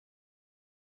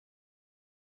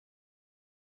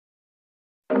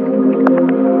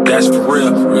That's for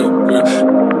real, real, real.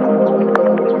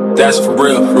 That's for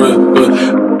real, real, real.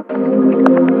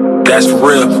 That's for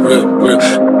real, real, real.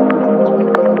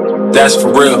 That's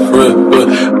for real, real, real.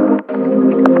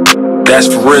 That's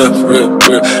for real, real,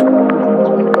 real.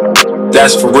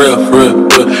 That's for real, real,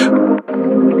 real.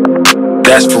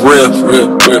 That's for real, real,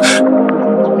 real.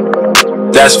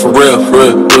 That's for real,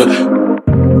 real, real.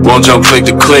 Won't jump click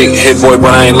to click, hit boy,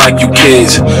 but I ain't like you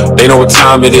kids. They know what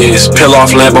time it is, peel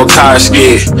off Lambo tire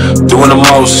skid. Doing the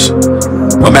most,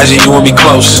 imagine you and me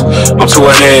close. I'm too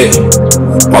ahead,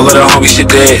 all of the homies shit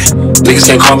dead. Niggas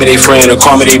can't call me they friend, or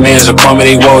call me they mans, or call me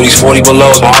they woadies. 40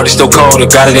 below, my heart is still cold, I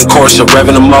got it in Corsa,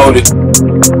 revving the motor.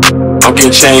 I'm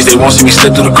getting changed, they won't see me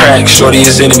slip through the cracks. Shorty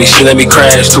is enemy, she let me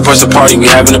crash. Two-person party, we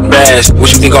having a blast. What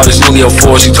you think all this studio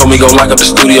for? She told me go lock up the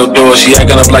studio door. She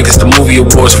acting up like it's the movie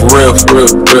awards. For real, real,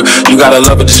 real. You gotta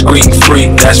love it discreet,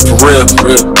 free. That's for real,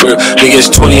 real, real.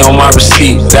 Niggas 20 on my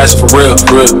receipt. That's for real,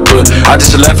 real, real. I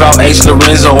just left out H.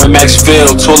 Lorenzo and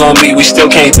Maxfield. Tool on me, we still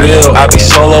can't build. I be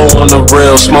solo on the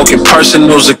real, smoking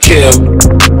personals a kill.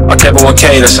 I kept it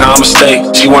 1K, that's how I'ma stay.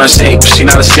 She wanna shake, but she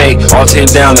not a skate. All 10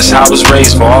 down, that's how I was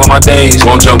raised for all of my days.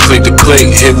 Won't jump click to click,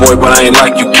 hit boy, but I ain't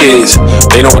like you kids.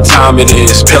 They know what time it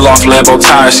is, peel off Lambo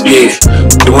tire skid.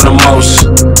 Doing the most,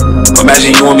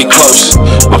 imagine you and me close.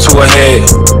 I'm too ahead,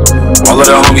 all of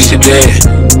the homies shit dead.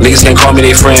 Niggas can't call me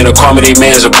they friend, or call me they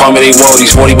mans, or call me they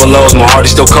woadies. 40 belows, my heart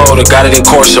is still cold, I got it in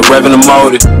Corsa, revving the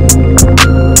motor.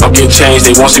 I'm getting changed,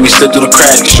 they won't see me slip through the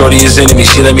cracks. Shorty is enemy,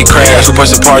 she let me crash.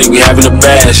 Two-person party, we having a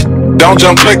bash. Don't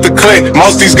jump click to click,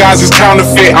 most these guys is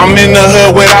counterfeit. I'm in the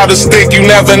hood without a stick, you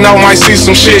never know, might see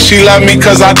some shit. She love me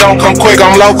cause I don't come quick,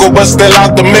 I'm local but still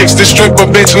out the mix. This stripper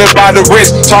bitch live by the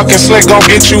wrist, talking slick gon'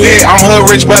 get you hit. I'm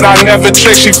hood rich but I never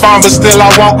trick, she fine but still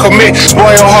I won't commit.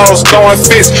 Spoil hoes, throwing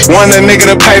fits, want a nigga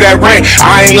to pay that rent.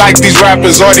 I ain't like these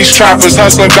rappers or these trappers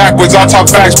hustling backwards. I talk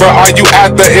facts but all you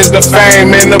after is the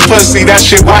fame and the pussy, that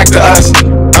shit whack to us.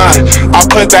 I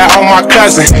put that on my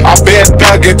cousin. I been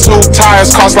thuggin', 2 tires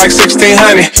cost like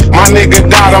 $1,600. My nigga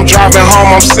died, I'm driving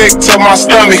home, I'm sick to my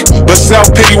stomach, but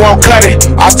self-pity won't cut it.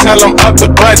 I tell them up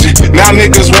the budget. Now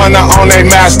niggas wanna own they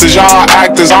masters. Y'all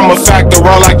actors, I'm a factor,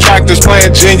 roll like tractors,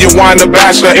 playing Genuine the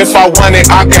Bachelor. If I want it,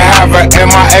 I can have her.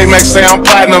 And my Amex say I'm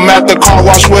platinum. At the car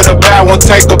wash with a bad one,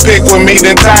 take a pic with me,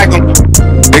 then tag them.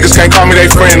 Niggas can't call me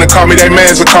they friend, or call me they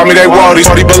mans, or call me they woadies.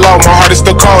 40 below, my heart is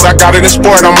still cold, I got it in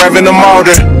sport, I'm revving the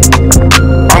motor.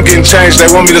 I'm getting changed, they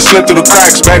want me to slip through the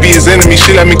cracks. Baby is enemy,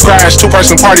 she let me crash.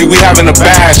 Two-person party, we having a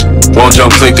bash. Won't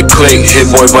jump click to click, hit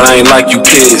boy, but I ain't like you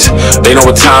kids. They know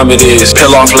what time it is,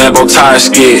 peel off Lambo tire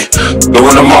skid.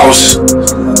 Doing the most,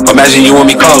 imagine you and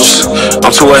me close.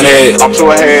 I'm too ahead,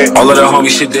 all of the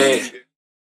homies shit dead.